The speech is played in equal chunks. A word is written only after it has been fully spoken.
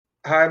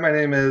Hi, my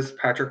name is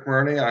Patrick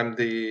Maroney. I'm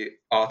the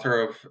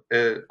author of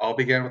It All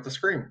Began with a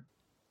Scream.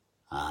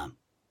 Um,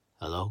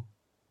 hello?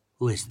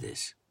 Who is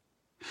this?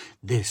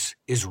 This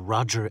is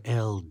Roger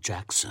L.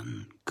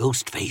 Jackson,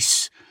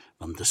 Ghostface,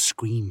 from the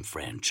Scream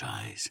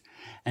franchise,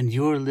 and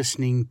you're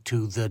listening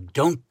to the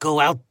Don't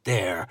Go Out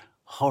There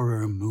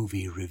Horror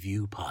Movie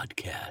Review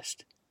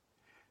Podcast.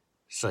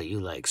 So you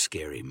like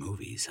scary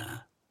movies, huh?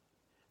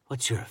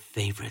 What's your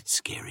favorite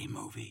scary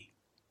movie?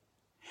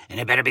 And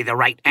it better be the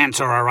right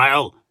answer, or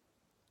I'll...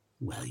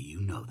 Well, you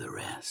know the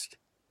rest.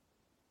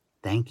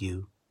 Thank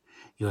you.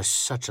 You're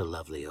such a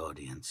lovely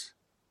audience.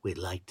 We'd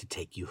like to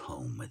take you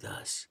home with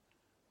us.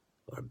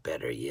 Or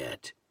better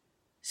yet,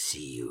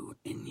 see you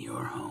in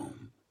your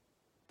home.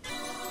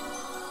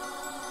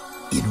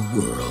 In a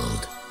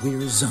world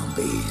where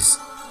zombies,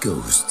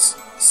 ghosts,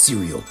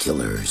 serial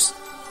killers,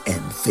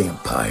 and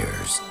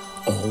vampires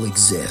all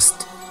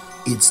exist,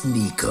 it's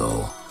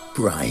Nico,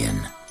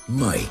 Brian,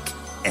 Mike,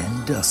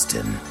 and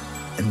Dustin,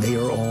 and they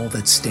are all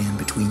that stand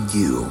between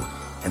you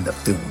and the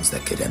films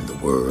that could end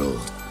the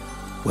world.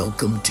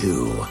 Welcome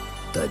to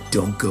the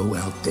Don't Go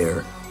Out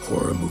There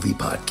Horror Movie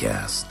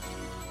Podcast.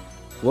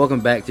 Welcome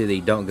back to the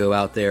Don't Go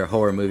Out There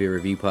Horror Movie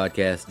Review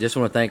Podcast. Just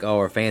want to thank all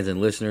our fans and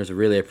listeners. We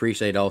really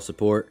appreciate all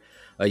support.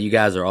 You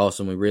guys are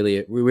awesome. We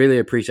really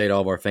appreciate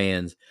all of our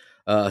fans.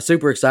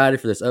 Super excited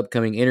for this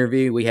upcoming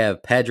interview. We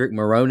have Padraic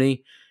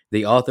Maroney,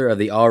 the author of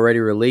the already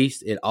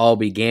released It All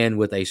Began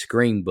with a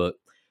Scream book.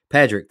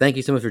 Padraic, thank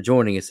you so much for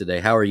joining us today.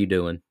 How are you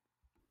doing?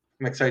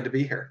 I'm excited to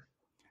be here.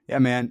 Yeah,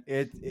 man.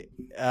 It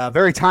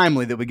very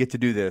timely that we get to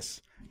do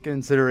this,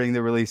 considering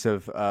the release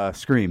of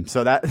Scream.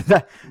 So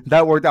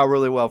that worked out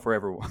really well for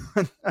everyone.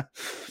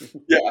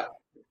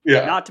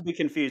 Yeah. Not to be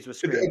confused with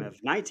Scream of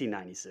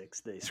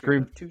 1996, the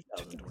Scream of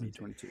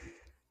 2022.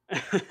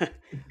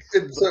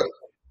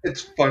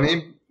 It's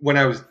funny, when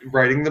I was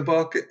writing the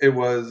book, it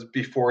was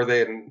before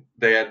they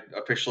had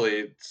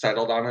officially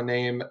settled on a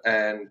name,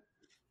 and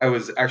I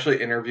was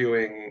actually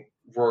interviewing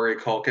Rory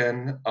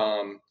Culkin.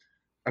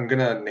 I'm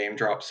gonna name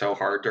drop so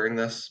hard during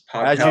this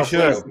podcast. As you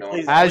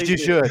should. As you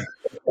should.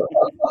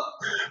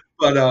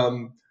 But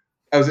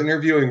I was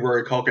interviewing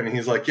Rory Culkin, and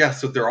he's like, "Yeah,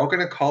 so they're all going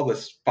to call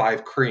this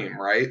Five Cream,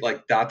 right?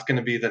 Like that's going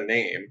to be the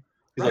name."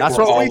 He's like, That's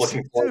 "We're what all we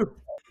looking see forward."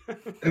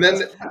 too. And then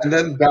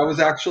that was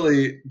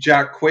actually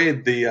Jack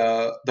Quaid.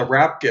 The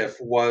rap gif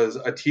was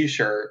a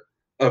T-shirt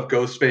of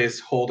Ghostface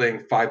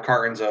holding 5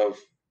 cartons of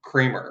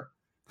creamer.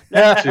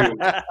 That's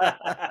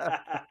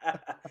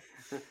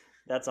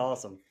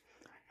awesome.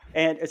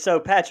 And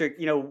so, Patrick,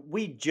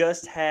 we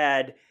just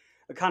had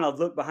a kind of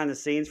look behind the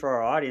scenes for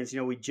our audience.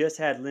 We just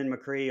had Lynn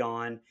McCree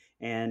on,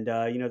 and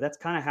that's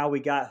kind of how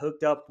we got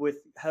hooked up with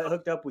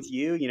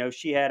you.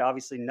 She had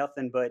obviously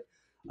nothing but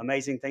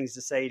amazing things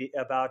to say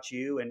about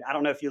you. And I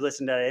don't know if you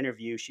listened to that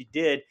interview. She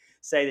did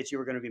say that you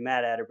were going to be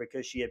mad at her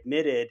because she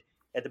admitted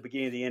at the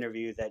beginning of the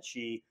interview that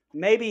she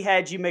maybe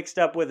had you mixed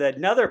up with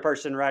another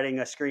person writing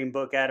a Scream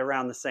book at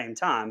around the same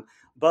time.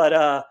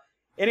 But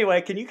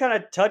anyway, can you kind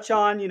of touch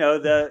on,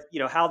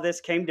 how this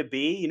came to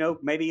be,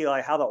 maybe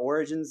like how the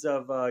origins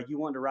of you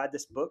wanting to write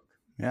this book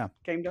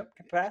came to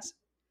pass?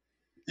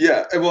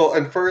 Yeah, well,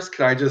 and first,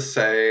 can I just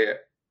say,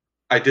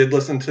 I did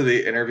listen to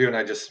the interview and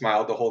I just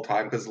smiled the whole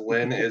time because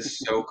Lynn is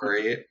so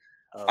great.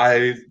 Oh,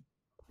 I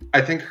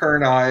think her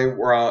and I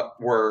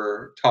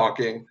were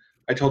talking.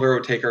 I told her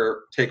it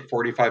would take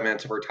 45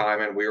 minutes of her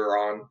time, and we were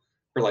on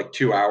for like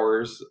 2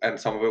 hours, and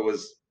some of it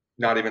was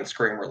not even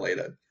Scream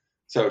related.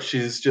 So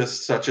she's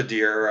just such a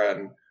dear,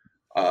 and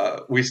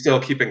we still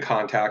keep in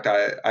contact.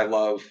 I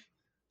love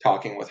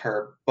talking with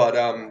her. But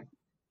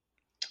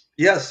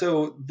yeah,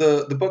 so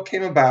the book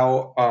came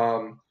about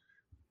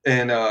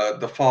in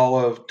the fall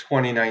of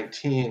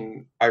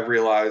 2019. I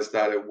realized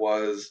that it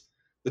was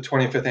the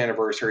 25th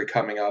anniversary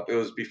coming up. It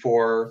was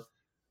before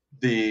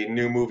the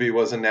new movie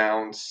was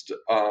announced,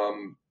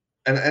 and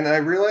I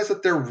realized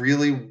that there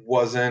really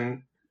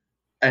wasn't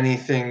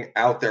anything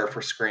out there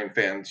for Scream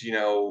fans.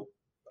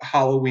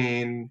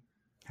 Halloween,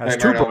 Has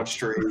Nightmare 2 on Elm books.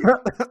 Street.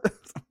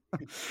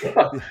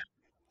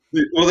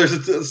 Well, there's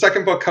a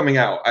second book coming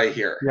out. I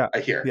hear.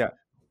 Yeah.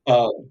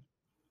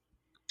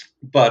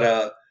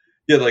 But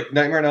yeah, like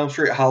Nightmare on Elm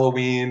Street,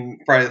 Halloween,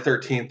 Friday the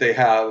 13th, they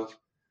have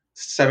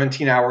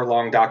 17-hour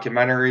long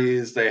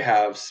documentaries. They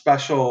have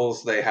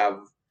specials. They have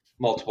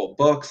multiple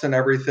books and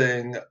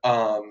everything.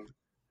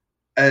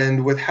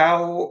 And with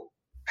how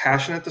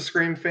passionate the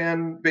Scream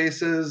fan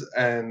base is,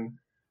 and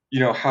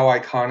how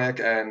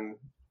iconic and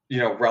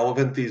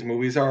relevant these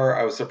movies are,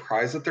 I was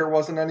surprised that there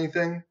wasn't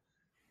anything. Right.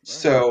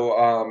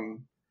 So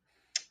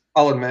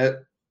I'll admit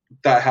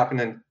that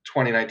happened in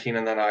 2019,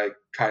 and then I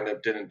kind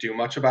of didn't do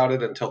much about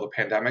it until the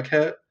pandemic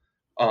hit.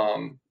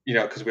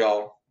 Because we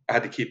all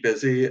had to keep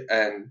busy,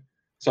 and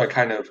so I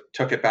kind of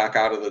took it back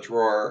out of the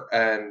drawer.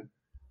 And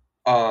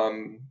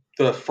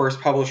the first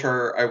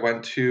publisher I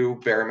went to,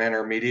 Bear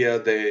Manor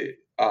Media,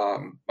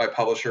 my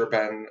publisher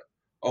Ben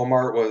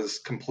Omar was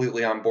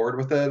completely on board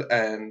with it,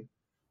 and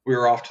we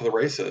were off to the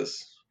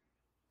races.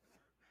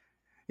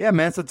 Yeah,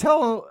 man. So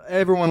tell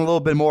everyone a little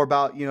bit more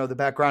about, the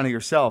background of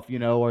yourself. Are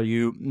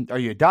you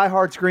a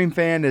diehard Scream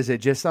fan? Is it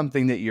just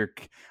something that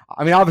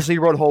I mean, obviously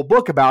you wrote a whole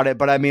book about it,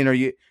 but I mean, are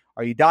you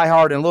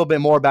diehard, and a little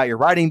bit more about your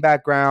writing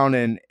background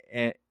and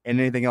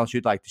anything else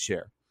you'd like to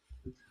share?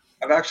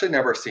 I've actually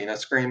never seen a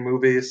Scream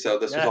movie, so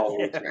this was Yeah, all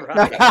new to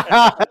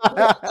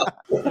right.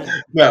 me.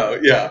 No,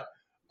 yeah.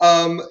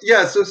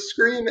 Yeah, so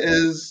Scream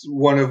is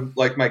one of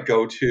like my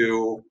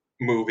go-to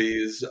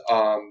movies.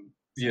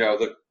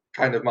 The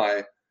kind of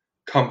my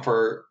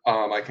comfort.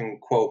 I can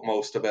quote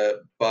most of it,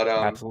 but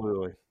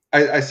Absolutely.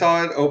 I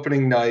saw it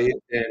opening night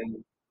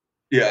in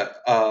yeah.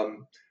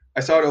 I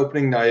saw it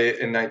opening night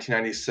in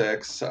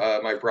 1996.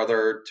 My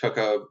brother took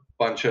a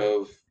bunch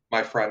of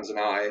my friends and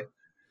I,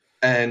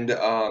 and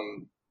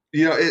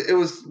it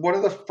was one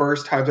of the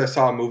first times I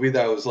saw a movie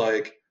that was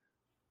like,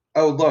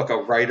 oh, look, a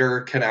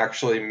writer can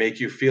actually make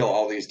you feel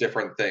all these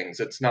different things.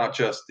 It's not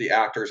just the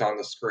actors on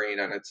the screen,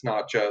 and it's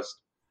not just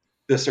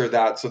this or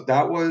that. So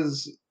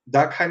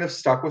that kind of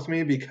stuck with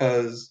me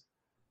because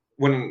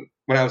when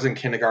I was in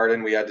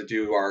kindergarten, we had to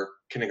do our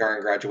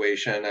kindergarten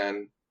graduation,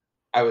 and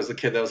I was the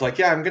kid that was like,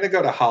 yeah, I'm going to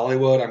go to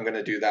Hollywood. I'm going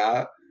to do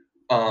that.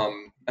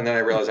 And then I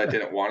realized I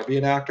didn't want to be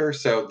an actor.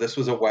 So this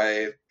was a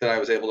way that I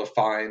was able to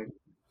find.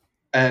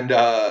 And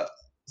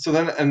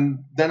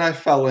then I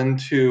fell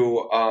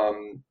into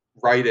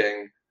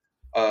writing.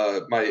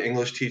 My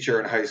English teacher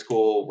in high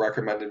school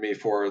recommended me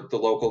for the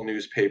local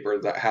newspaper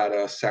that had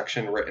a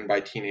section written by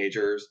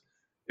teenagers.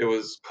 It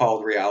was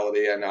called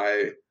Reality, and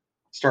I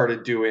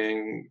started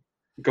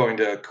going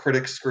to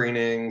critic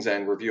screenings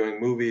and reviewing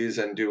movies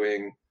and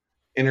doing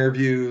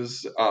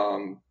interviews.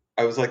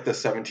 I was like the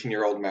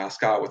 17-year-old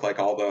mascot with like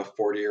all the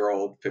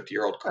 40-year-old,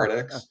 50-year-old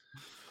critics.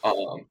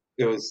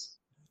 It was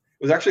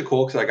actually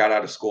cool because I got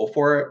out of school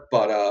for it,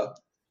 but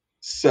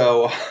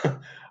so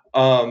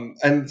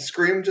and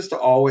Scream just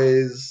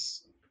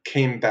always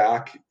came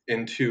back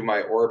into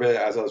my orbit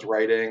as I was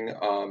writing.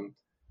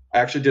 I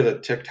actually did a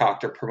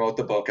TikTok to promote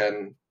the book,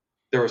 and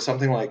there was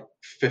something like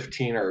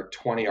 15 or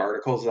 20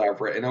 articles that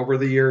I've written over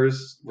the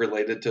years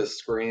related to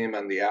Scream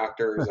and the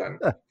actors and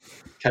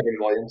Kevin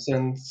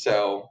Williamson.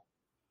 So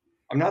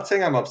I'm not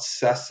saying I'm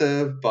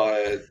obsessive,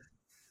 but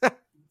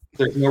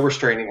there's no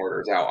restraining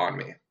orders out on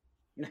me.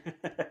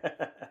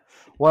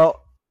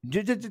 Well,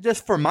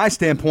 just from my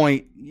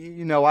standpoint,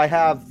 I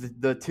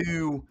have the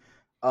two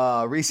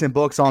recent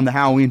books on the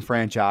Halloween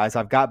franchise.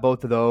 I've got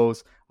both of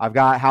those. I've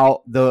got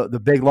how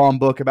the big long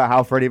book about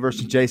how Freddy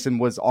versus Jason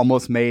was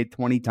almost made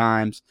 20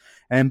 times.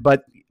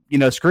 But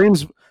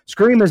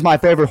Scream is my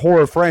favorite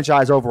horror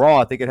franchise overall.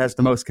 I think it has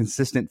the most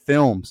consistent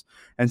films.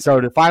 And so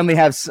to finally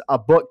have a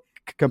book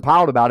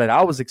compiled about it,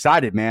 I was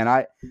excited, man.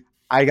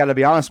 I got to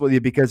be honest with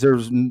you, because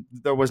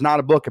there was not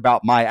a book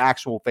about my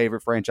actual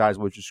favorite franchise,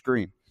 which is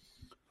Scream.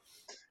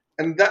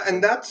 And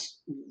that's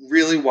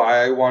really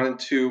why I wanted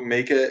to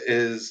make it.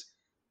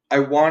 I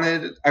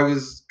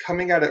was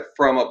coming at it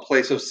from a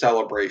place of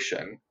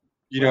celebration.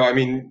 I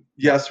mean,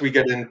 yes, we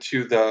get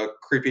into the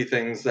creepy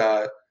things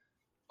that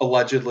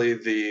allegedly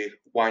the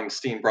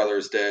Weinstein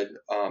brothers did.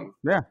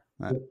 Yeah,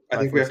 I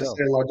think we have to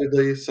say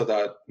allegedly so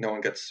that no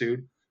one gets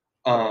sued.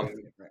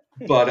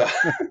 But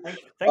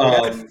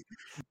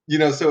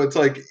so it's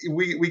like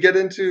we get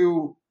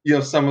into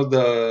some of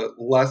the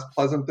less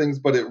pleasant things,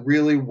 but it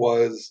really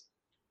was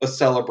a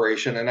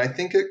celebration, and I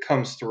think it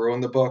comes through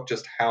in the book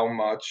just how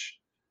much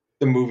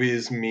the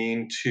movies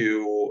mean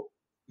to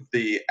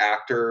the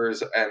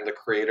actors and the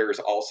creators.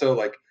 Also,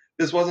 like,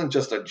 this wasn't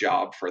just a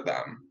job for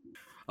them.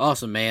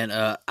 Awesome, man.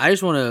 I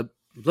just want to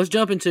let's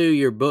jump into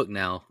your book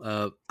now.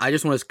 I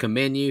just want to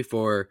commend you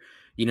for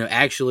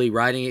actually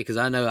writing it, because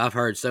I know I've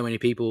heard so many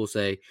people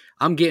say,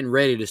 I'm getting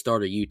ready to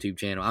start a YouTube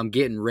channel, I'm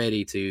getting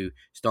ready to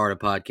start a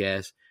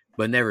podcast,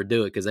 but never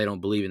do it because they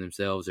don't believe in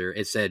themselves, or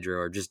etc.,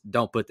 or just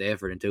don't put the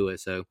effort into it.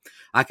 So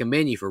I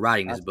commend you for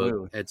writing this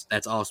book.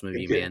 That's awesome of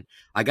you, man.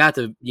 I got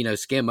to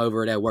skim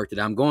over it at work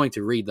today. I'm going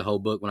to read the whole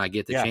book when I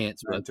get the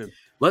chance.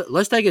 But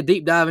let's take a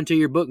deep dive into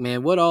your book,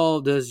 man. What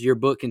all does your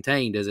book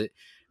contain?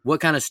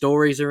 What kind of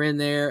stories are in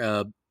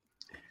there?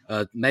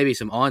 Maybe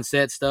some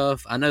on-set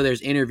stuff. I know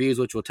there's interviews,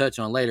 which we'll touch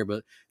on later,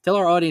 but tell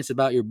our audience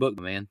about your book,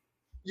 man.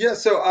 Yeah,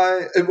 so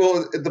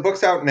the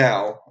book's out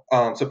now,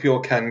 so people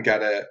can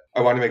get it.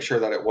 I want to make sure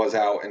that it was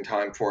out in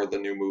time for the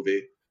new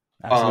movie.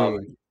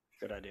 Absolutely.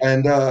 Good idea.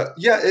 And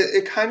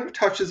it kind of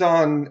touches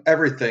on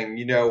everything,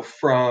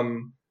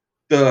 from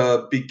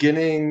the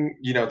beginning,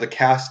 the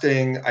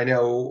casting. I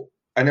know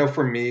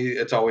for me,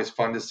 it's always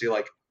fun to see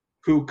like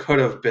who could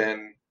have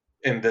been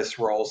in this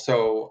role.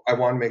 So I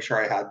want to make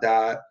sure I had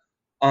that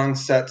on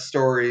set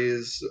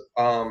stories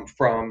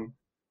from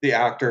the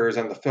actors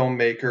and the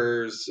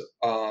filmmakers,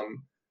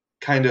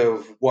 kind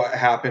of what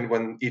happened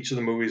when each of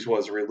the movies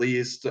was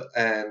released.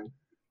 And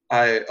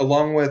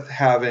along with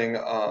having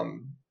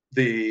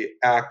the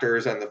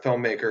actors and the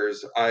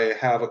filmmakers, I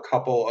have a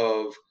couple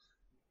of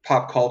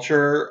pop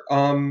culture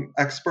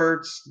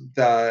experts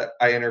that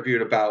I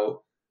interviewed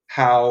about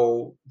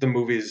how the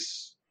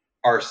movies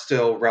are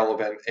still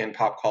relevant in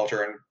pop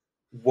culture and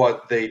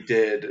what they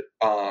did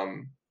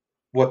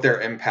what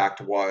their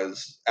impact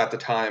was at the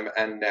time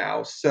and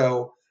now.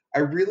 So I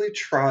really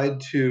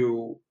tried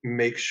to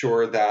make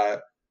sure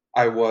that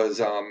I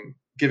was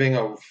giving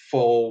a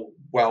full,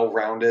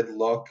 well-rounded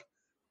look,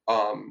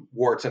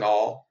 warts and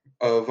all,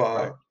 of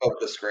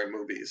the Scream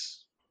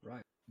movies.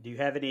 Right. Do you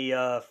have any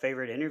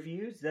favorite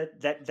interviews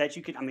that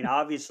you can? I mean,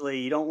 obviously,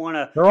 you don't want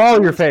to. They're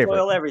all your favorite.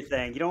 Spoil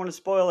everything. You don't want to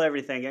spoil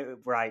everything,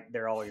 right?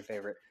 They're all your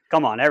favorite.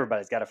 Come on,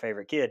 everybody's got a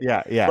favorite kid.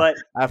 Yeah, But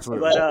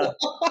absolutely.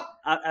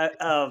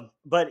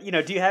 But you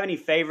know, do you have any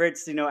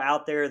favorites? You know,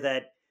 out there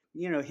that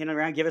hint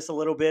around, give us a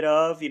little bit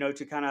of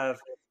to kind of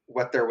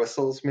wet their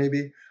whistles,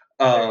 maybe.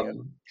 There you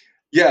go.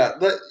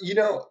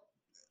 Yeah,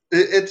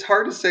 it's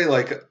hard to say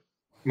like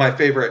my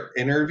favorite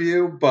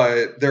interview,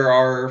 but there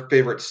are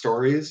favorite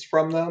stories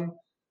from them.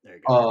 There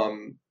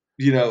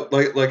you go.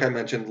 Like I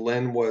mentioned,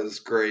 Lynn was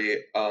great,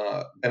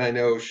 and I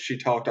know she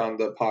talked on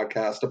the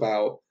podcast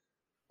about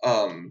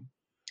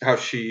how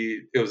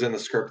it was in the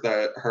script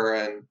that her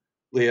and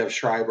Liev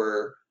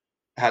Schreiber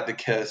had to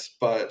kiss,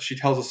 but she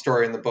tells a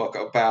story in the book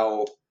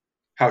about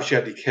how she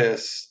had to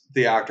kiss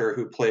the actor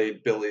who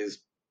played Billy's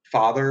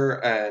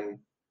father and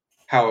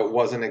how it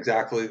wasn't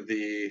exactly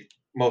the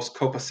most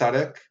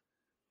copacetic.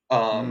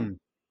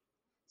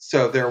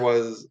 So there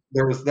was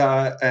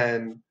that,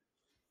 and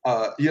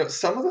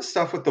some of the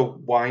stuff with the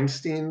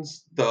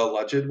Weinsteins, the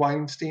alleged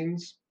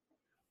Weinsteins,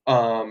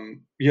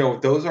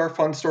 those are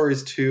fun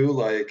stories too.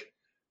 Like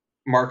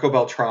Marco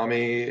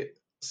Beltrami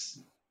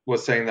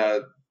was saying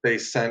that they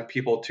sent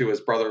people to his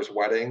brother's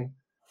wedding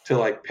to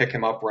like pick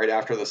him up right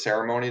after the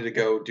ceremony to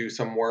go do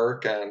some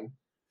work, and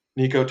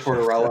Nico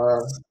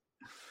Tortorella,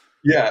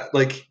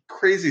 like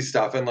crazy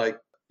stuff, and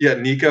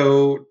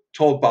Nico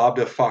told Bob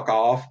to fuck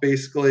off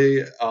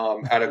basically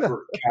at a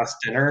group cast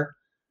dinner.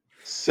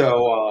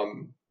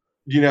 So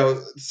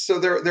so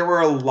there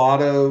were a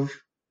lot of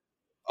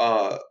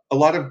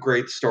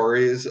great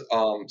stories.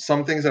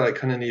 Some things that I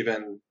couldn't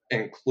even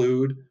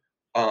include.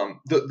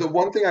 The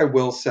one thing I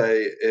will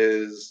say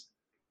is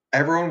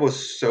everyone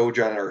was so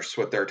generous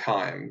with their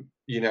time.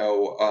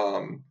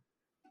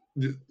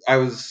 I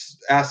was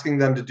asking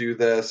them to do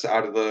this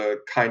out of the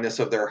kindness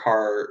of their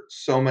heart.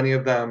 So many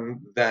of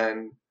them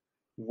then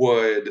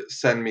would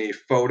send me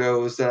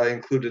photos that I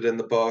included in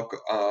the book.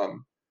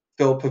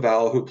 Phil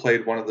Pavel, who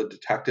played one of the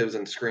detectives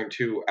in Scream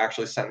 2,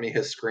 actually sent me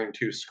his Scream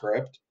 2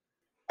 script.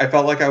 I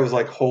felt like I was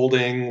like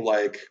holding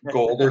like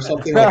gold or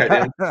something. Like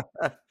I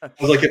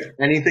was like, if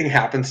anything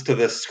happens to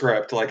this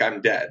script, like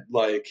I'm dead.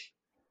 Like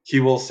he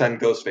will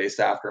send Ghostface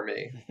after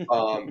me.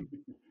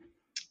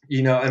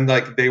 And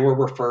like they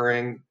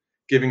were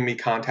giving me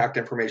contact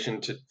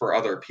information for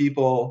other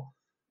people,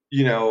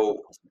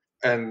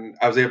 and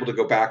I was able to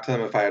go back to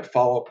them if I had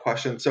follow-up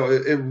questions. So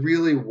it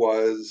really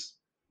was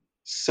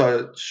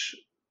such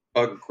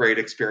a great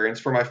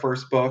experience for my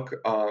first book.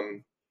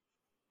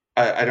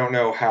 I don't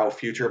know how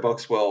future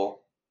books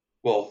will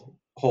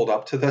hold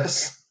up to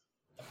this.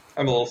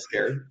 I'm a little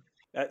scared.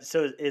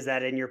 So is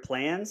that in your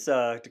plans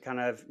to kind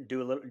of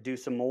do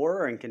some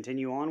more and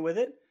continue on with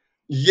it?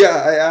 Yeah,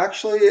 I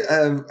actually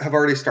have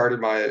already started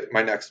my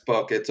next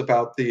book. It's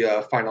about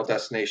the Final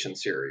Destination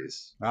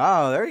series.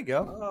 Oh, there you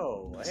go.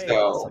 Oh, hey,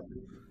 So,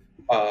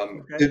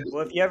 awesome. Okay.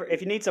 Well,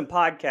 if you need some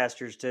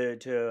podcasters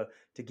to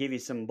give you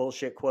some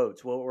bullshit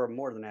quotes, we're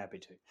more than happy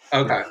to.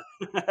 Okay.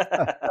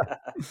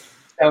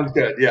 Sounds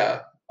good.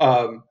 Yeah.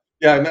 I'm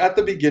at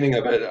the beginning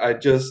of it. I'm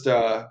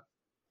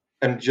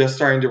just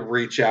starting to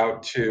reach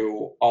out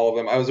to all of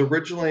them. I was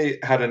originally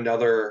had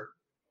another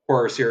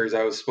horror series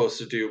I was supposed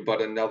to do,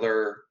 but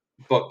another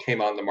book came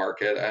on the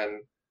market,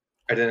 and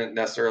I didn't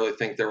necessarily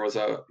think there was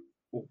a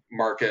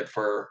market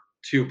for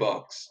two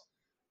books.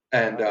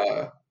 And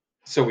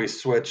so we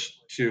switched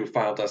to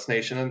Final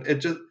Destination, and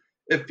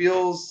it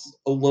feels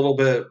a little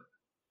bit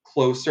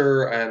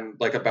closer and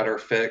like a better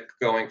fit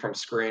going from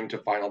Scream to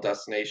Final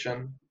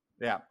Destination.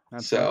 Yeah.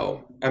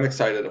 So I'm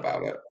excited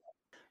about it.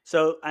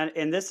 So,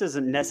 and this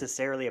isn't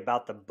necessarily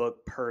about the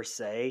book per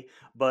se,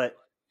 but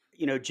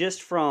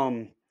just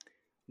from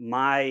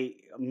my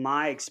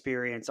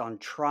experience on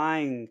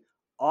trying,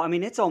 I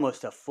mean, it's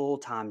almost a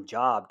full-time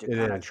job to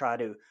kind of try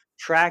to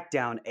track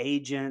down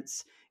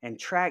agents and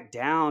track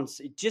down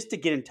just to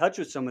get in touch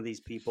with some of these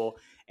people.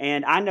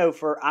 And I know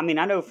for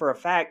a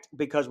fact,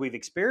 because we've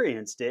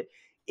experienced it,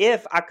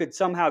 if I could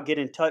somehow get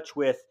in touch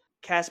with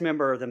cast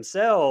member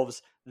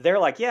themselves, they're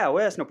like, yeah,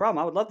 well, that's no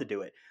problem. I would love to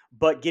do it.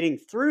 But getting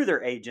through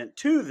their agent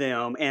to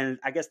them, and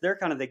I guess they're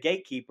kind of the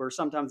gatekeeper.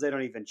 Sometimes they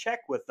don't even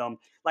check with them.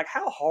 Like,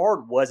 how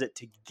hard was it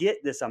to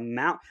get this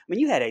amount? I mean,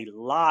 you had a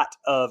lot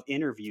of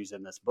interviews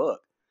in this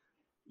book.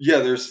 Yeah,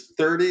 there's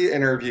 30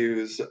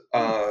 interviews.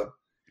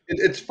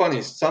 It's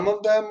funny. Some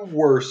of them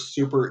were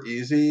super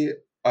easy.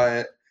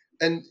 And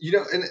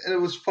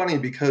it was funny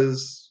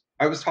because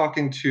I was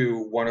talking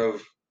to one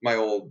of my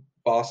old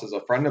bosses,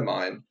 a friend of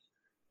mine,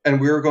 and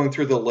we were going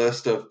through the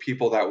list of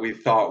people that we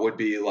thought would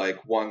be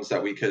like ones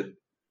that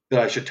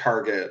I should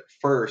target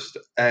first.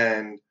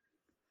 And,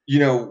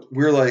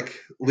 we're like,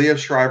 Liev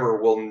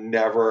Schreiber will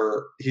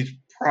never, he's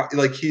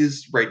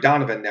Ray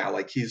Donovan now.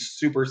 Like he's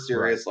super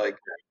serious. Right.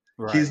 Like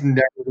He's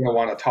never going to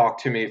want to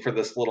talk to me for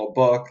this little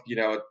book.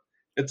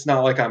 It's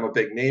not like I'm a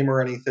big name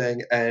or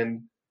anything.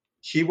 And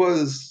he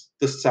was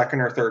the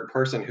second or third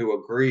person who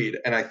agreed.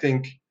 And I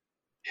think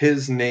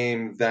his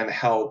name then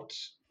helped.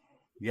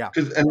 Yeah.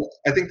 And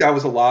I think that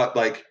was a lot.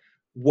 Like,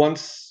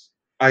 once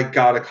I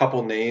got a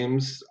couple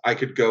names, I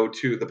could go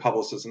to the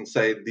publicist and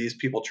say, these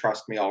people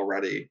trust me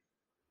already.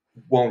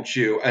 Won't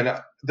you? And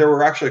there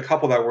were actually a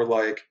couple that were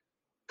like,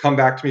 come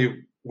back to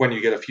me when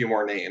you get a few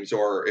more names,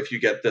 or if you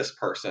get this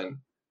person.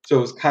 So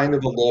it was kind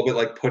of a little bit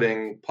like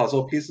putting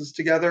puzzle pieces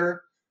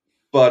together.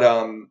 But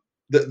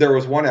there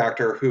was one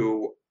actor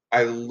who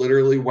I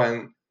literally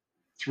went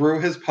through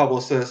his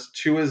publicist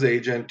to his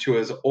agent, to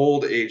his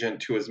old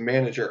agent, to his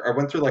manager. I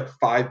went through like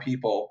 5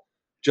 people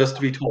just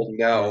to be told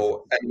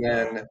no. And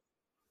then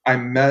I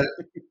met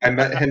him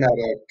at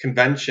a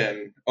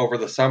convention over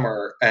the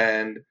summer,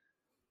 and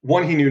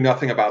one, he knew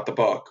nothing about the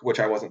book, which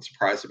I wasn't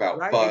surprised about.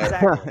 Right,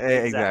 But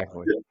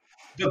Exactly.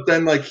 But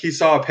then, like, he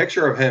saw a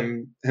picture of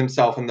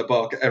himself in the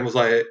book and was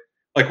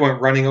like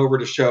went running over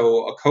to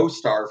show a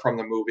co-star from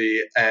the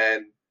movie,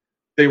 and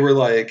they were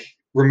like,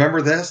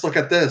 "Remember this? Look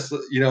at this!"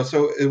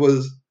 So it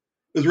was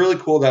really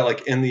cool that,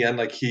 like, in the end,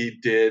 like, he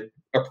did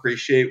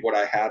appreciate what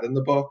I had in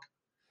the book.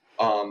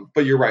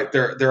 But you're right.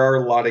 There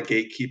are a lot of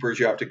gatekeepers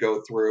you have to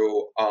go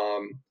through.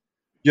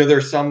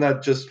 There's some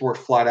that just were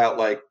flat out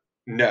like,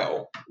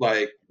 no,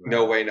 like,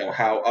 no way, no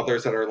how.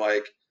 Others that are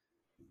like,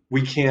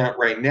 we can't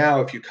right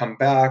now if you come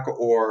back,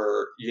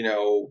 or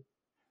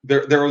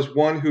there was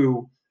one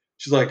who,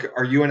 she's like,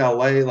 are you in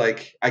LA?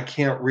 Like, I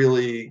can't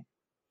really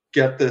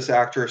get this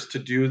actress to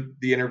do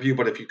the interview,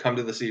 but if you come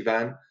to this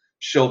event,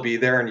 she'll be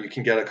there and you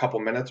can get a couple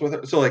minutes with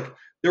her. So, like,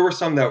 there were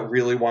some that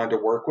really wanted to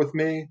work with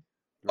me.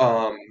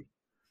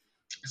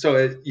 So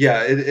it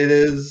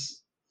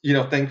is,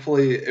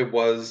 thankfully it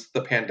was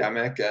the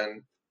pandemic,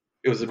 and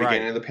it was the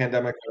beginning of the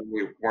pandemic when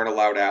we weren't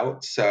allowed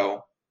out,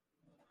 so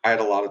I had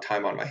a lot of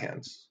time on my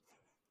hands.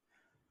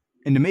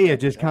 And to me, it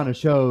just kind of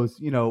shows,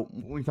 when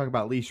we talk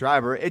about Lee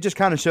Schreiber, it just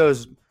kind of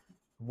shows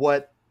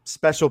what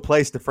special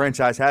place the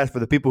franchise has for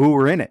the people who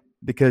were in it,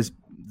 because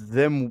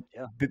them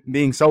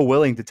being so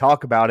willing to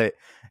talk about it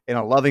in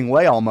a loving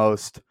way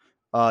almost,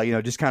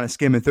 just kind of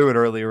skimming through it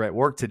earlier at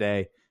work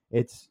today,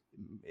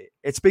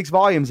 it speaks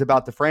volumes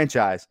about the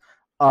franchise.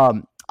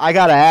 I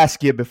got to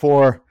ask you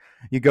before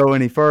you go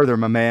any further,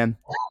 my man,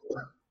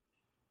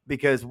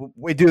 because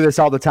we do this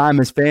all the time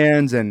as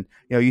fans, and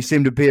you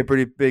seem to be a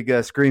pretty big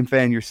Scream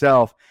fan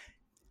yourself.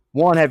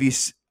 One, have you?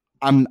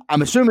 I'm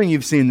assuming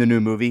you've seen the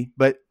new movie,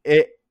 but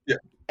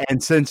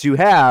and since you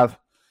have,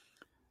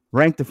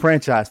 rank the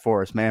franchise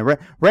for us, man.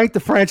 Rank the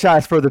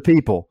franchise for the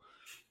people.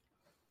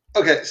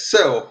 Okay,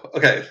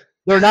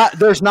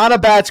 there's not a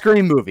bad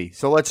Scream movie,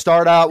 so let's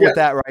start out with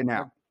that right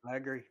now. I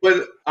agree.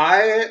 But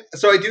I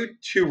do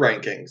 2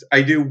 rankings.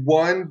 I do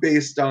one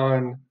based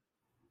on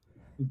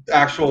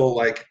actual,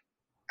 like,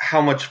 how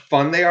much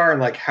fun they are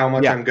and, like, how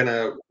much I'm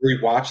gonna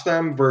rewatch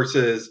them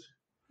versus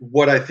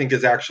what I think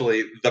is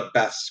actually the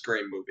best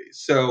Scream movie.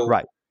 So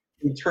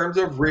in terms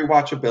of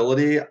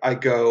rewatchability, I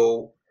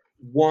go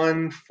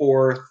 1,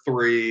 4,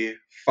 3,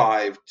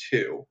 5,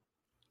 2.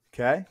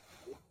 Okay.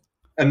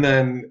 And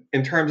then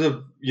in terms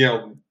of,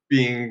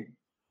 being,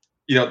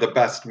 the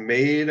best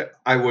made,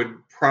 I would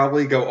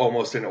probably go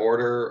almost in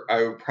order.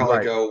 I would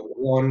probably go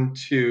 1,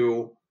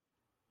 2,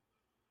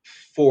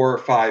 4,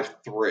 5,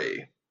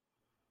 3.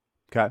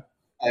 Okay.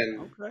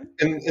 And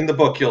in the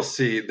book, you'll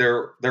see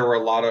there were a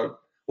lot of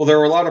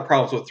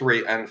problems with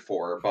 3 and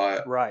 4,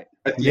 but I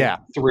think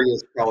 3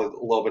 is probably a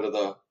little bit of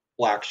the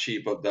black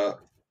sheep of the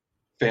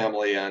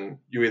family, and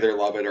you either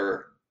love it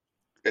or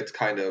it's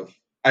kind of,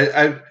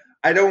 I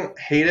don't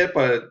hate it,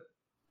 but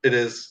it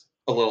is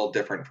a little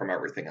different from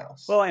everything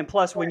else. Well, and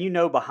plus, when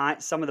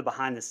behind some of the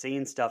behind the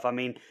scenes stuff, I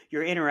mean,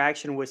 your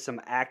interaction with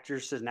some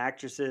actors and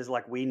actresses,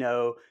 like we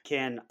know,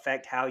 can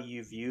affect how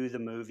you view the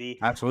movie.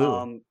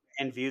 Absolutely.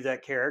 And view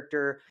that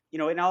character,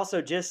 and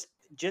also just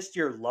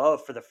your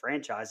love for the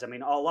franchise. I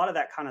mean, a lot of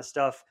that kind of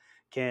stuff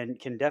can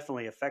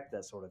definitely affect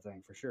that sort of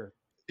thing for sure.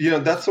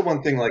 That's the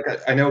one thing. Like,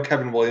 I know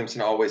Kevin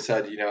Williamson always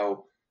said,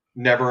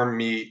 never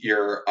meet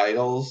your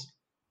idols.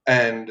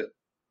 And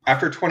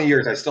after 20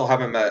 years, I still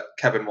haven't met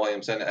Kevin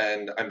Williamson,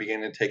 and I'm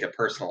beginning to take it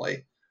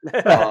personally.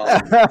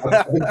 I've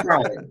been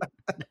trying.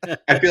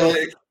 I feel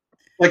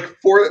like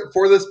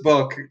for this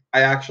book,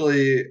 I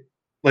actually,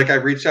 I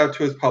reached out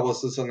to his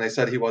publicist, and they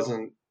said he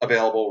wasn't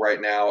available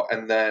right now.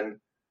 And then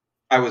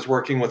I was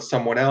working with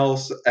someone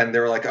else, and they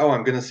were like, "Oh,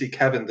 I'm going to see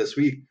Kevin this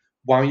week.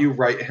 Why don't you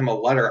write him a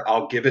letter?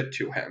 I'll give it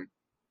to him."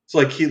 So,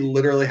 like, he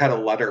literally had a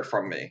letter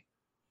from me,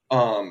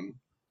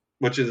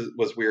 which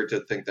was weird to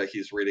think that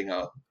he's reading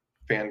a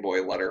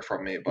fanboy letter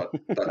from me, but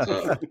that's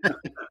a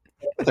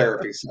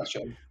therapy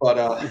session. But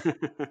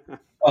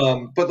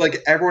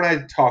like, everyone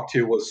I talked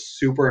to was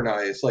super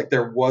nice. Like,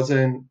 there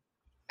wasn't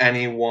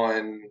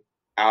anyone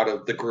out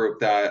of the group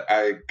that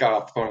I got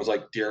off the phone and was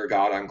like, dear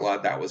God, I'm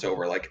glad that was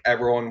over. Like,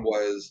 everyone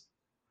was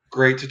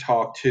great to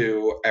talk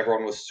to.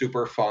 Everyone was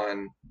super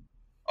fun.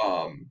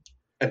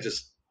 And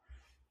just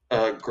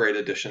a great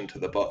addition to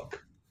the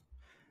book.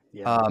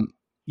 Yeah.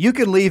 You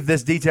can leave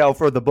this detail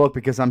for the book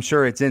because I'm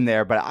sure it's in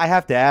there, but I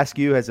have to ask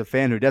you, as a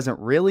fan who doesn't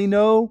really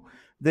know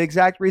the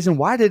exact reason,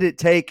 why did it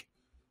take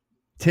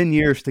 10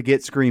 years to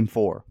get Scream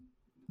 4?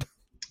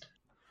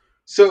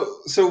 So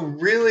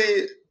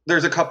really,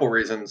 there's a couple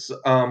reasons.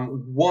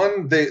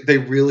 One, they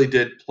really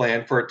did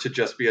plan for it to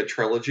just be a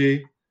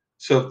trilogy,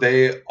 so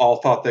they all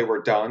thought they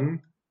were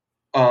done.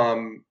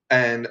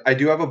 And I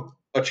do have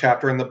a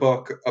chapter in the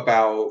book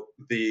about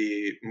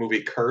the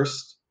movie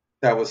Cursed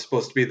that was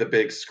supposed to be the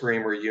big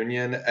Scream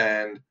reunion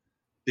and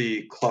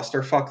the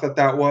clusterfuck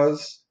that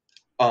was.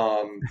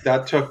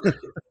 That took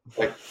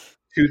like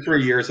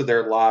 2-3 years of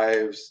their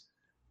lives.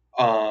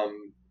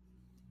 Um,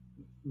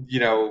 you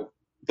know,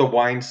 the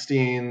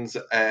Weinsteins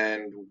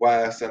and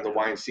Wes and the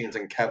Weinsteins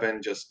and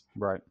Kevin just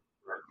Right.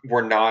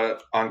 were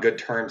not on good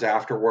terms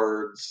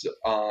afterwards.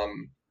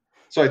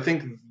 So I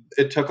think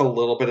it took a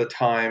little bit of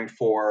time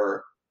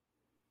for,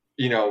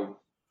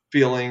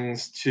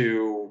 feelings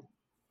to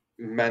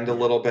mend a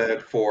little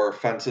bit, for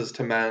fences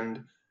to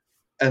mend.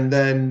 And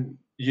then,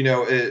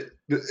 I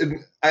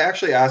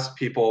actually asked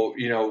people,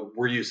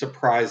 were you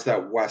surprised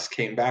that Wes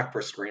came back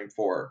for Scream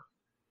 4?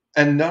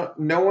 And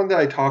no one that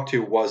I talked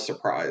to was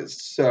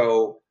surprised.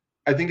 So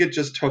I think it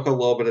just took a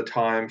little bit of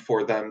time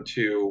for them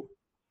to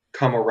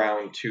come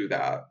around to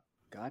that.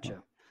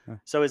 Gotcha.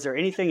 So, is there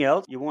anything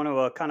else you want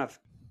to kind of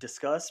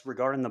discuss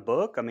regarding the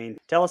book? I mean,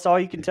 tell us all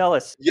you can tell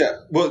us. Yeah,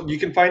 well, you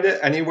can find it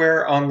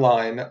anywhere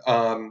online.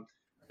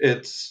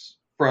 It's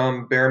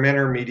from Bear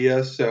Manor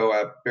Media, so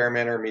at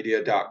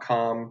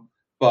bearmanormedia.com.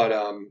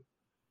 But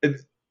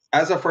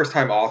as a first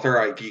time author,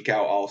 I geek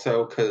out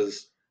also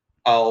because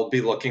I'll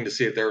be looking to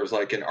see if there was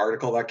like an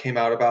article that came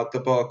out about the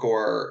book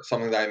or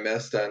something that I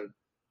missed. And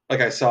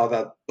like I saw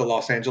that the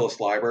Los Angeles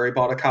Library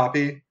bought a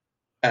copy,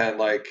 and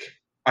like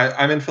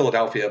I'm in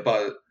Philadelphia,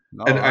 but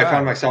I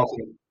found myself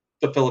in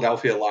the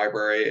Philadelphia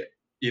Library.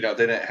 They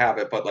didn't have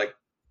it, but like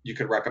you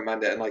could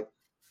recommend it, and like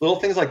little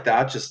things like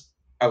that. Just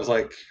I was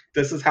like,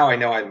 this is how I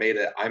know I made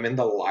it. I'm in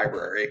the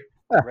library.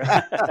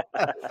 Right.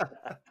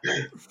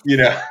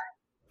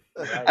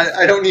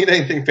 I don't need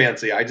anything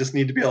fancy. I just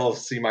need to be able to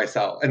see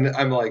myself. And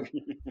I'm like,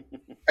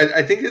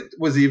 I think it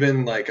was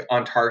even like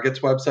on Target's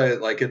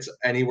website, like it's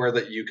anywhere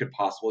that you could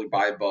possibly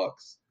buy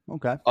books.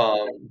 Okay.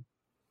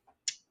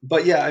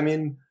 But yeah, I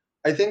mean,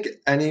 I think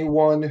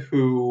anyone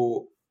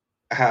who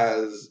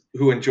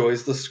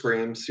enjoys the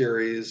Scream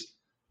series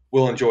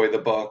will enjoy the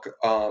book.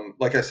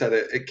 Like I said,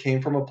 it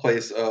came from a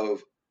place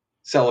of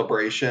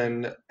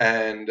celebration,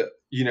 and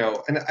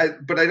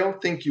but I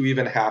don't think you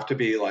even have to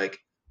be like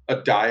a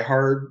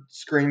diehard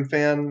Scream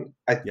fan.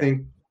 I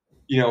think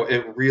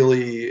it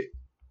really,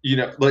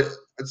 like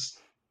it's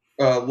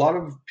a lot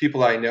of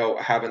people I know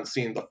haven't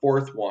seen the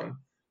fourth one,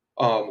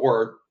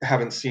 or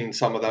haven't seen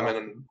some of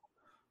them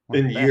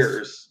in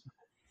years.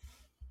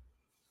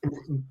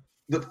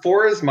 The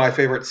 4 is my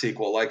favorite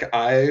sequel. Like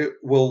I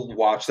will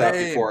watch that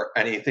before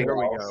anything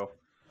else.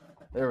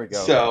 There we go.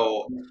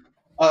 So,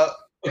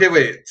 okay,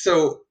 wait.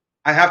 So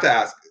I have to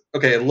ask.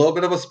 Okay, a little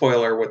bit of a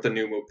spoiler with the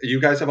new movie. You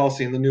guys have all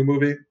seen the new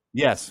movie?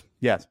 Yes.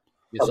 Yes,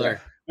 sir.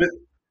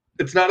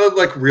 It's not a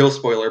like real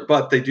spoiler,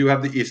 but they do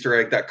have the Easter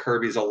egg that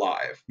Kirby's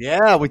alive.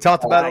 Yeah, we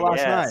talked about it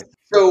last night.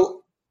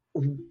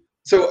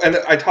 So, and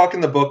I talk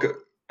in the book.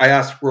 I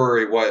asked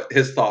Rory what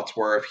his thoughts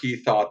were, if he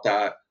thought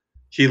that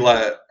he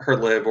let her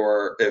live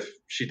or if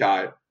she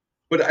died.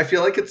 But I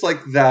feel like it's like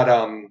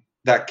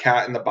that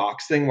cat in the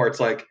box thing where it's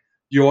like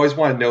you always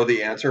want to know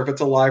the answer if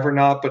it's alive or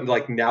not. But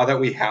like now that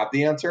we have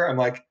the answer, I'm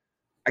like,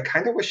 I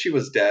kind of wish she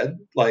was dead.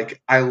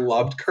 Like I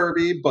loved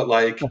Kirby, but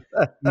like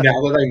now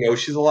that I know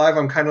she's alive,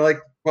 I'm kind of like,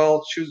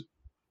 well,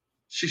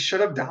 she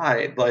should have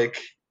died. Like,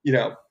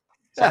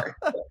 sorry.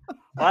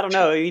 Well, I don't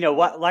know.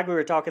 What, like we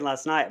were talking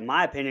last night, in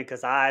my opinion,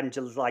 because I'm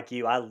just like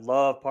you. I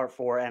love part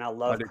 4 and I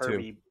love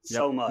Kirby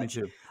so much.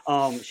 Me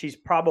too. She's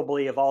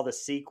probably, of all the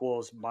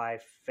sequels, my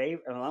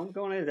favorite. I'm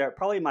going into there.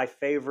 Probably my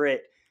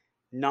favorite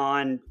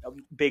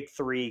non-big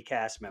 3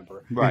 cast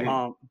member.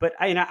 Right. But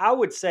I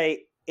would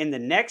say in the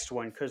next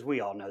one, because we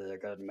all know that they're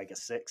going to make a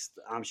 6th,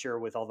 I'm sure,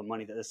 with all the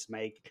money that this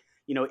make.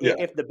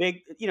 If the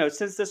big,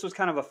 since this was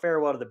kind of a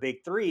farewell to the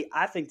big 3,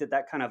 I think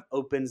that kind of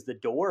opens the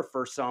door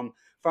for some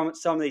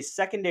of these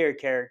secondary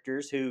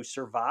characters who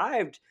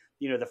survived,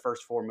 the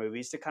first 4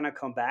 movies to kind of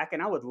come back.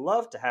 And I would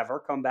love to have her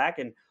come back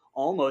and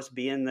almost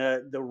be in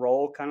the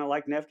role kind of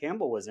like Nev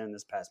Campbell was in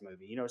this past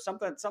movie,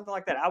 something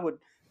like that. I would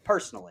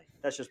personally,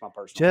 that's just my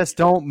personal. Just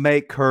don't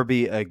make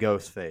Kirby a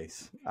ghost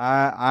face.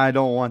 I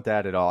don't want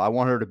that at all. I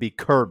want her to be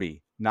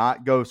Kirby,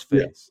 not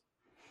Ghostface.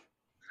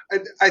 Yeah.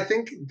 I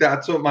think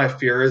that's what my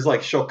fear is.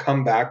 Like she'll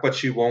come back, but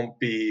she won't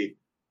be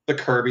the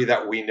Kirby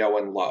that we know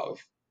and love.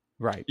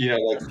 Right.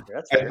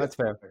 That's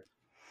fair.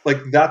 Like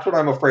that's what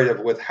I'm afraid of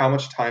with how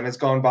much time has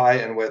gone by,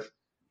 and with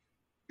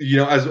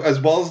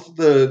as well as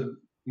the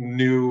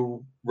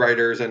new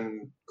writers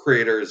and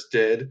creators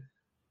did.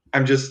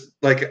 I'm just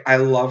like, I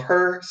love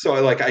her, so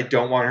I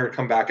don't want her to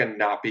come back and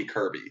not be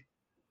Kirby.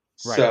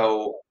 Right.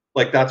 So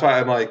like that's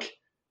why I'm like,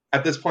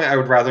 at this point, I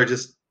would rather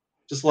just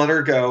just let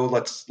her go.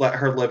 Let's let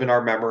her live in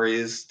our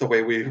memories the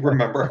way we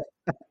remember.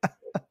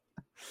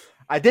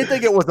 I did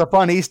think it was a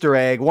fun Easter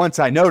egg once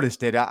I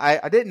noticed it.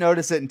 I didn't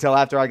notice it until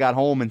after I got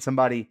home and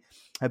somebody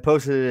had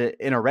posted it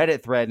in a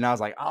Reddit thread, and I was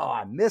like, oh,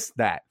 I missed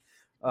that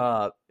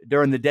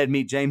during the Dead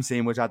Meat James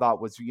scene, which I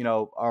thought was,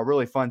 a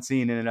really fun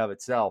scene in and of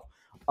itself.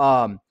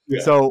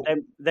 So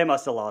they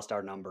must have lost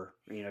our number,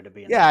 to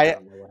be in I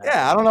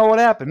don't know what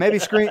happened. Maybe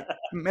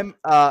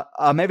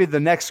maybe the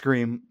next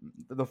Scream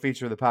they'll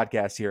feature the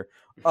podcast here.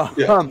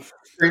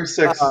 Scream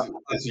 6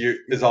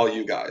 is all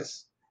you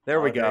guys.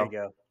 There we go. There you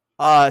go.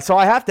 So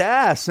I have to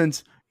ask,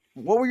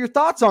 what were your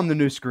thoughts on the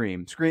new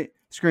Scream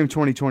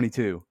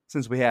 2022?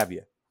 Since we have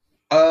you,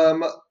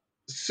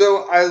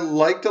 so I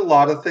liked a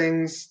lot of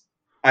things.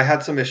 I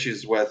had some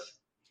issues with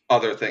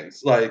other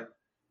things, like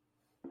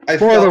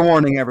spoiler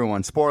warning,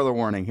 everyone. Spoiler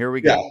warning. Here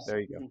we go. Yes. There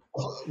you go.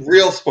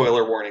 Real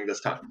spoiler warning this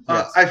time.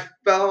 Yes. I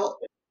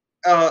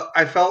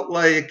felt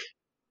like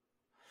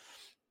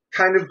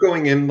kind of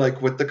going in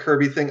like with the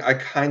Kirby thing. I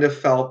kind of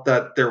felt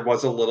that there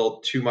was a little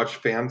too much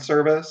fan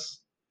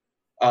service.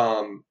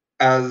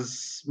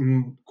 As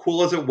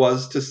cool as it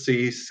was to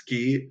see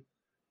Skeet,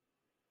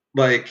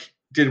 like,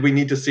 did we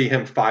need to see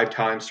him 5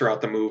 times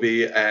throughout the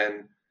movie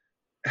and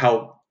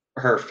help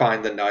her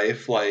find the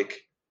knife?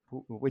 Like,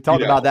 we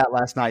talked about that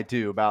last night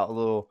too,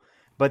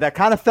 but that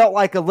kind of felt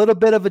like a little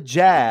bit of a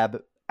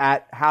jab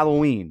at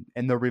Halloween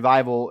and the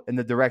revival and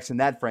the direction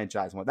that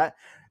franchise went.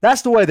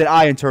 That's the way that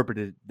I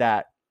interpreted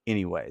that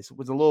anyways. It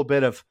was a little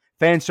bit of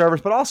fan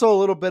service, but also a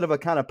little bit of a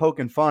kind of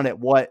poking fun at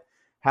what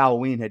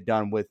Halloween had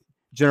done with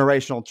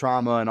generational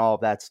trauma and all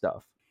of that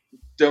stuff.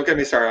 Don't get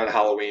me started on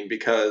Halloween,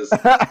 because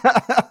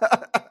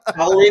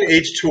Halloween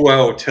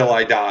H2O till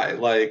I die.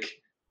 Like,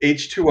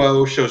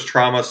 H2O shows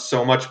trauma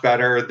so much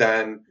better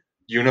than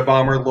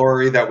Unabomber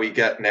Lori that we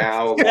get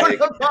now.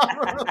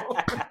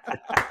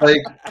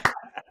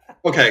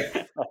 Okay.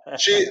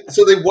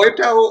 So they wiped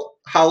out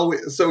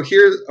Halloween. So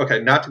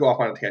not to go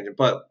off on a tangent,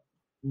 but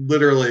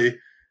literally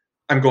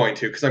I'm going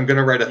to, because I'm going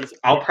to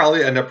I'll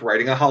probably end up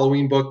writing a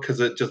Halloween book because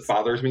it just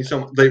bothers me so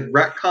much. They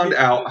retconned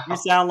out. You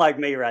sound like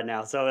me right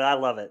now, so I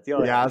love it.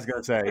 I was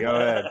going to say, go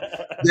ahead.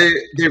 They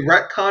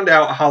retconned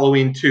out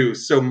Halloween 2.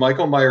 So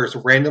Michael Myers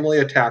randomly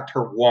attacked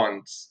her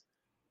once,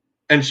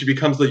 and she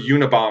becomes the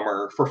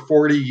Unabomber for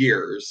 40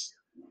 years,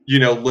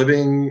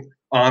 living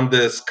on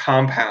this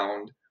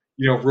compound,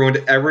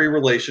 ruined every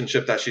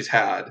relationship that she's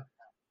had.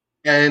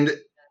 And,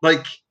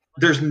 like,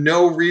 there's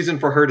no reason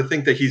for her to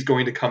think that he's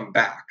going to come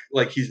back.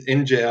 Like, he's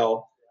in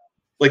jail.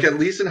 Like, at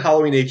least in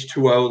Halloween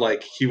H2O,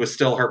 like, he was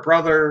still her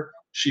brother.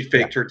 She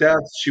faked her death.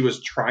 She was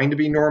trying to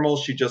be normal.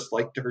 She just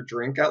liked her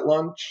drink at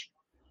lunch.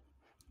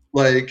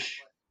 Like,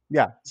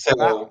 yeah.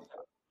 So,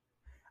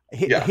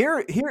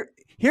 Here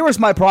was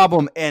my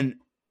problem. And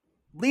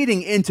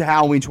leading into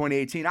Halloween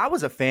 2018, I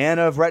was a fan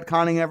of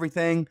retconning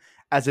everything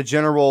as a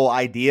general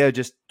idea,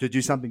 just to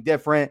do something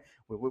different.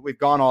 We've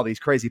gone all these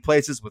crazy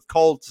places with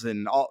cults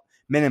and all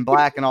Men in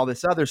Black and all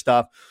this other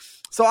stuff.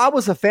 So I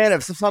was a fan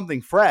of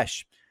something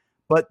fresh.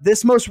 But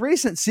this most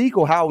recent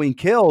sequel, Halloween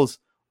Kills,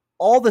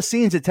 all the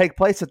scenes that take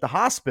place at the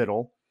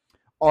hospital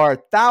are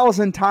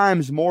 1,000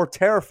 times more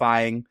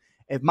terrifying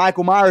if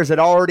Michael Myers had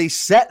already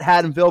set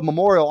Haddonfield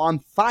Memorial on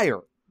fire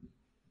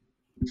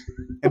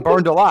and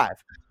burned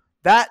alive.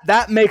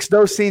 That makes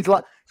those scenes a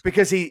lot,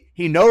 because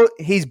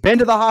he's been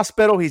to the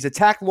hospital, he's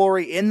attacked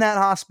Laurie in that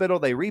hospital,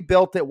 they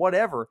rebuilt it,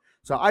 whatever.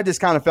 So I just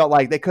kind of felt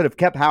like they could have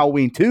kept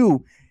Halloween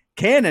 2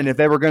 canon if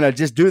they were going to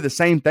just do the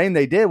same thing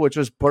they did, which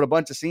was put a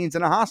bunch of scenes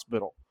in a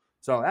hospital.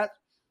 Wait,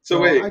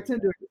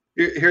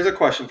 here's a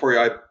question for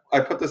you. I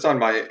put this on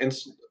my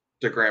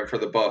Instagram for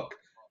the book.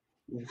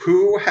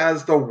 Who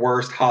has the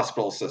worst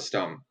hospital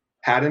system,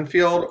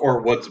 Haddonfield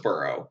or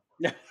Woodsboro?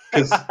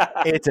 I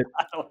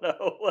don't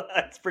know.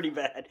 That's pretty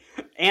bad.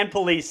 And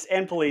police.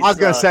 I was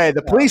going to say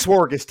the police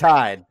work is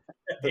tied.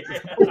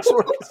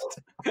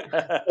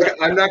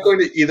 I'm not going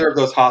to either of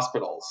those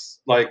hospitals.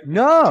 Like,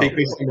 no, take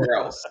me somewhere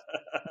else.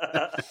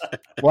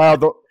 Well,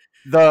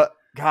 the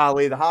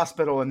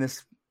hospital in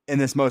this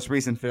most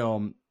recent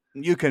film,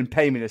 you can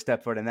pay me to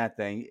step foot in that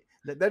thing.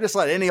 They just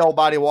let any old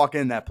body walk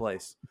in that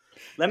place.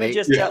 Let me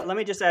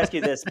just ask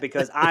you this,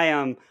 because I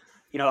am,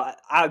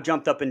 I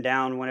jumped up and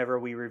down whenever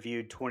we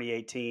reviewed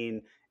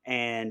 2018,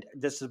 and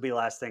this will be the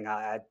last thing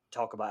I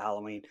talk about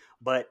Halloween.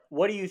 But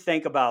what do you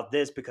think about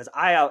this? Because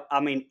I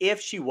mean,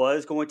 if she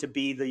was going to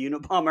be the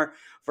Unabomber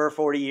for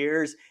 40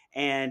 years,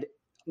 and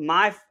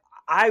I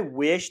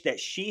wish that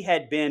she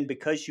had been,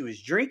 because she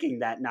was drinking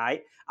that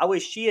night, I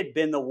wish she had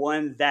been the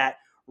one that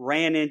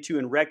ran into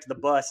and wrecked the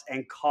bus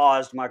and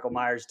caused Michael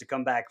Myers to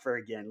come back for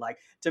again. Like,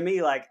 to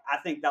me, like, I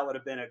think that would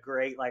have been a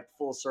great, like,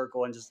 full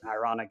circle and just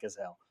ironic as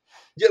hell.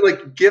 Yeah,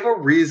 like, give a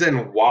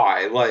reason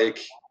why. Like,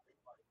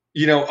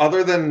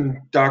 other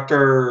than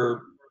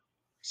Dr.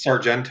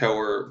 Sargento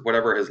or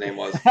whatever his name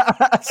was.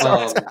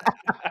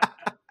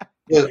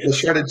 The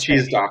shredded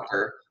cheese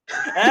doctor.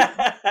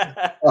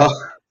 You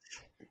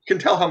can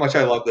tell how much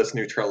I love this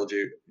new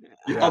trilogy.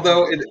 Yeah.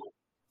 Although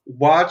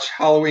watch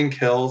Halloween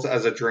Kills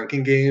as a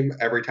drinking game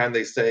every time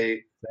they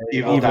say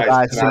Evil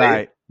Dies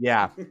Tonight.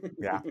 Yeah.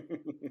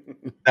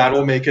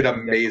 That'll make it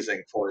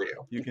amazing for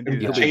you. You can do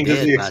You'll that. be Changes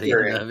dead the by the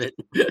end of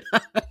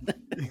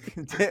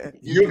experience. it.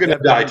 You're gonna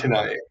die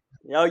tonight.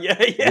 Oh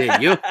yeah.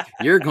 Yeah,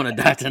 you're gonna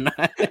die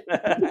tonight.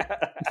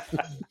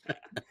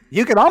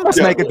 You could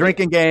almost make a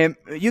drinking game.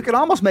 You could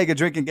almost make a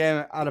drinking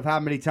game out of how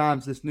many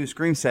times this new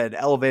Scream said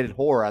elevated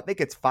horror. I think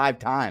it's 5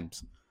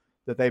 times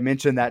that they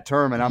mentioned that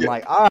term, and I'm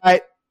like, all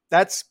right,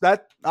 that's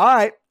that. All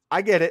right,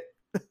 I get it.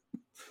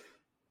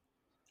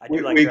 I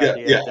do like your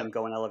idea of them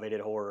going elevated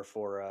horror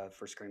for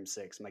Scream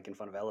 6, making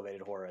fun of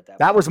elevated horror at that.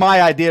 That was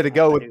my idea to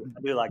go with.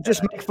 I do like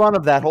just that make fun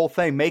of that whole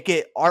thing. Make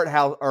it art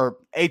house or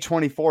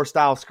A24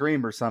 style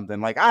Scream or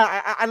something. Like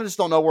I just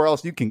don't know where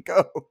else you can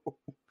go.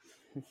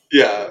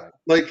 Yeah,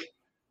 like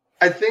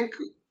I think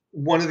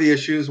one of the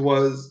issues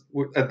was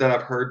that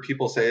I've heard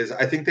people say is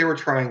I think they were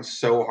trying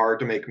so hard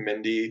to make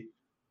Mindy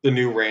the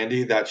new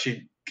Randy that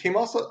she came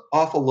also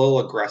off a little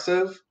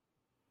aggressive.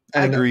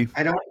 And I agree.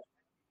 I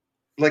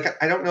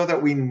don't know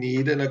that we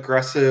need an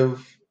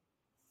aggressive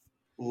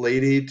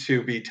lady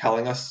to be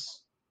telling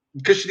us,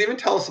 because she didn't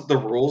even tell us the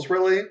rules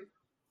really.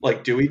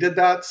 Like Dewey did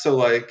that, so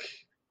like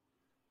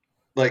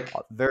I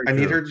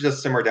need her to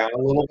just simmer down a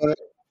little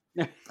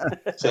bit.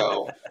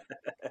 So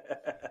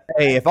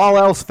hey, if all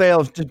else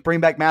fails, just bring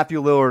back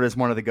Matthew Lillard as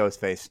one of the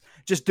Ghostface.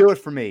 Just do it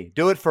for me.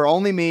 Do it for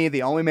only me,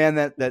 the only man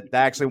that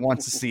actually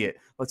wants to see it.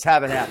 Let's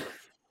have it happen.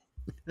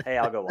 Hey,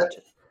 I'll go watch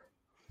it.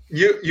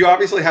 You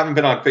obviously haven't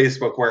been on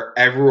Facebook where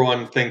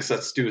everyone thinks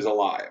that Stu's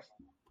alive.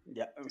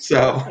 Yeah.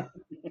 So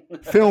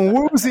feeling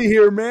woozy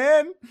here,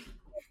 man.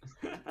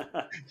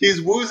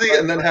 He's woozy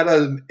and then had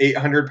an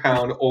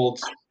 800-pound old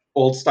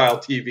style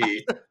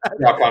TV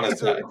drop on his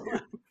head.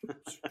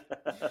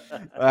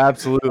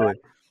 Absolutely.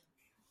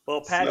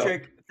 Well,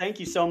 Patrick, thank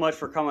you so much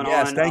for coming on.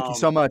 Yes, thank you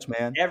so much,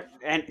 man.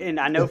 And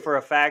I know for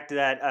a fact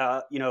that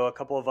a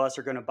couple of us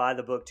are going to buy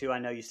the book too. I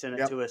know you sent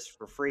it to us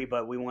for free,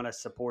 but we want to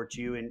support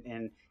you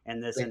in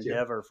this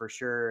endeavor for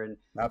sure. And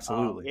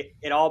absolutely,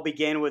 it all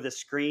began with a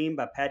Scream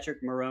by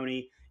Patrick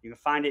Maroney. You can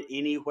find it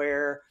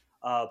anywhere.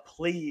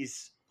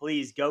 Please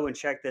go and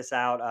check this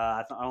out.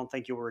 I don't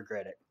think you'll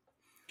regret it.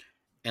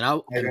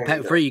 And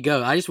Pat, before you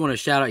go, I just want to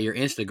shout out your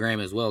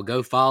Instagram as well.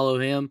 Go follow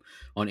him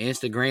on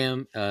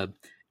Instagram.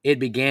 It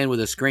began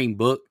with a Scream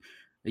book.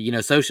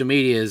 Social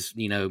media is,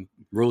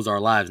 rules our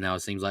lives now,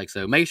 it seems like.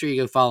 So make sure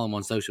you go follow him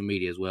on social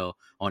media as well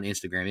on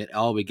Instagram. It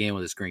all began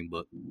with a Scream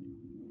book.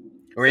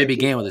 Or it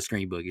began with a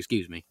Scream book,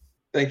 excuse me.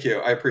 Thank you.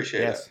 I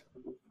appreciate it.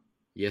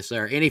 Yes,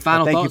 sir. Any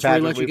final thoughts before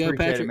we let you go,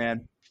 Patrick?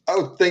 Man.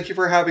 Oh, thank you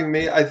for having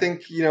me. I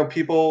think,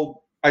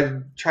 I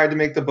tried to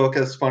make the book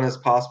as fun as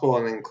possible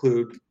and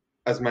include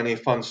as many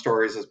fun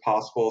stories as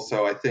possible.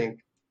 So I think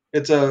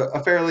it's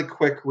a fairly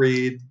quick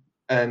read,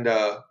 and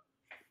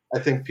I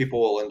think people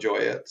will enjoy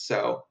it.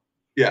 So,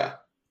 yeah.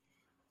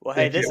 Well,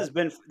 hey, this has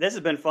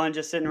been fun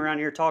just sitting around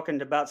here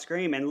talking about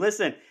Scream. And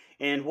listen,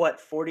 in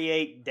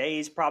 48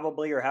 days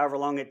probably, or however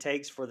long it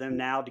takes for them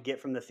now to get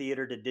from the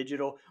theater to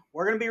digital,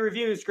 we're going to be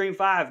reviewing Scream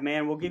 5,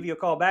 man. We'll give you a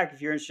call back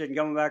if you're interested in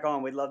coming back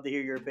on. We'd love to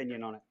hear your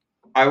opinion on it.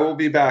 I will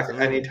be back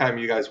anytime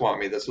you guys want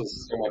me. This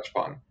was so much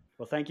fun.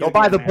 Well, thank you. Go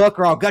buy the book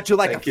or I'll gut you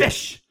like a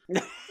fish.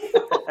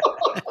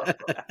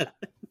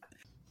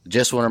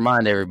 Just want to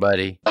remind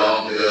everybody.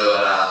 Don't go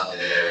out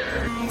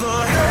there.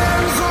 The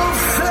hands of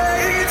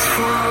fate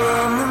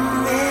from the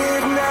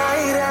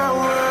midnight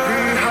hour.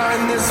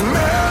 Behind this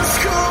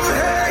mask of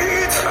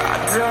hate,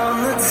 I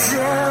down the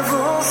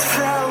devil's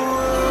power.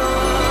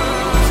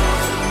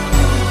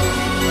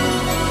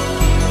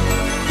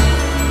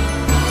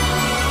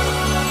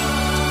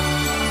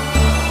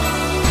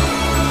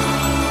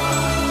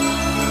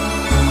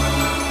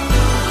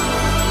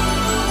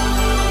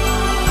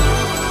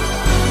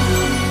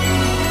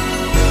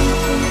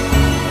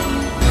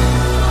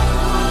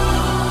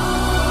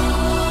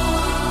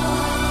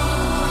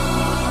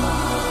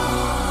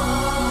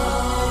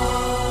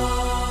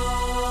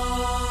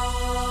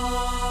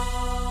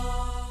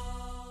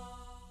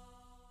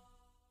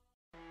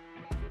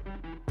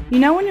 You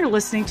know when you're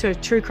listening to a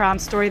true crime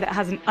story that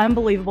has an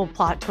unbelievable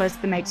plot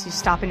twist that makes you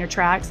stop in your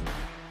tracks?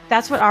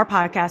 That's what our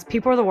podcast,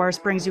 People Are the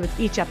Worst, brings you with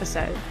each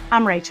episode.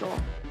 I'm Rachel.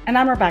 And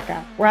I'm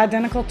Rebecca. We're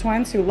identical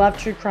twins who love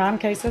true crime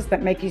cases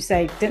that make you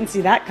say, didn't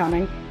see that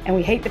coming, and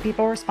we hate the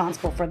people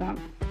responsible for them.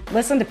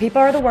 Listen to People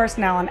Are the Worst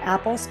now on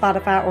Apple,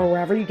 Spotify, or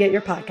wherever you get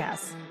your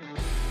podcasts.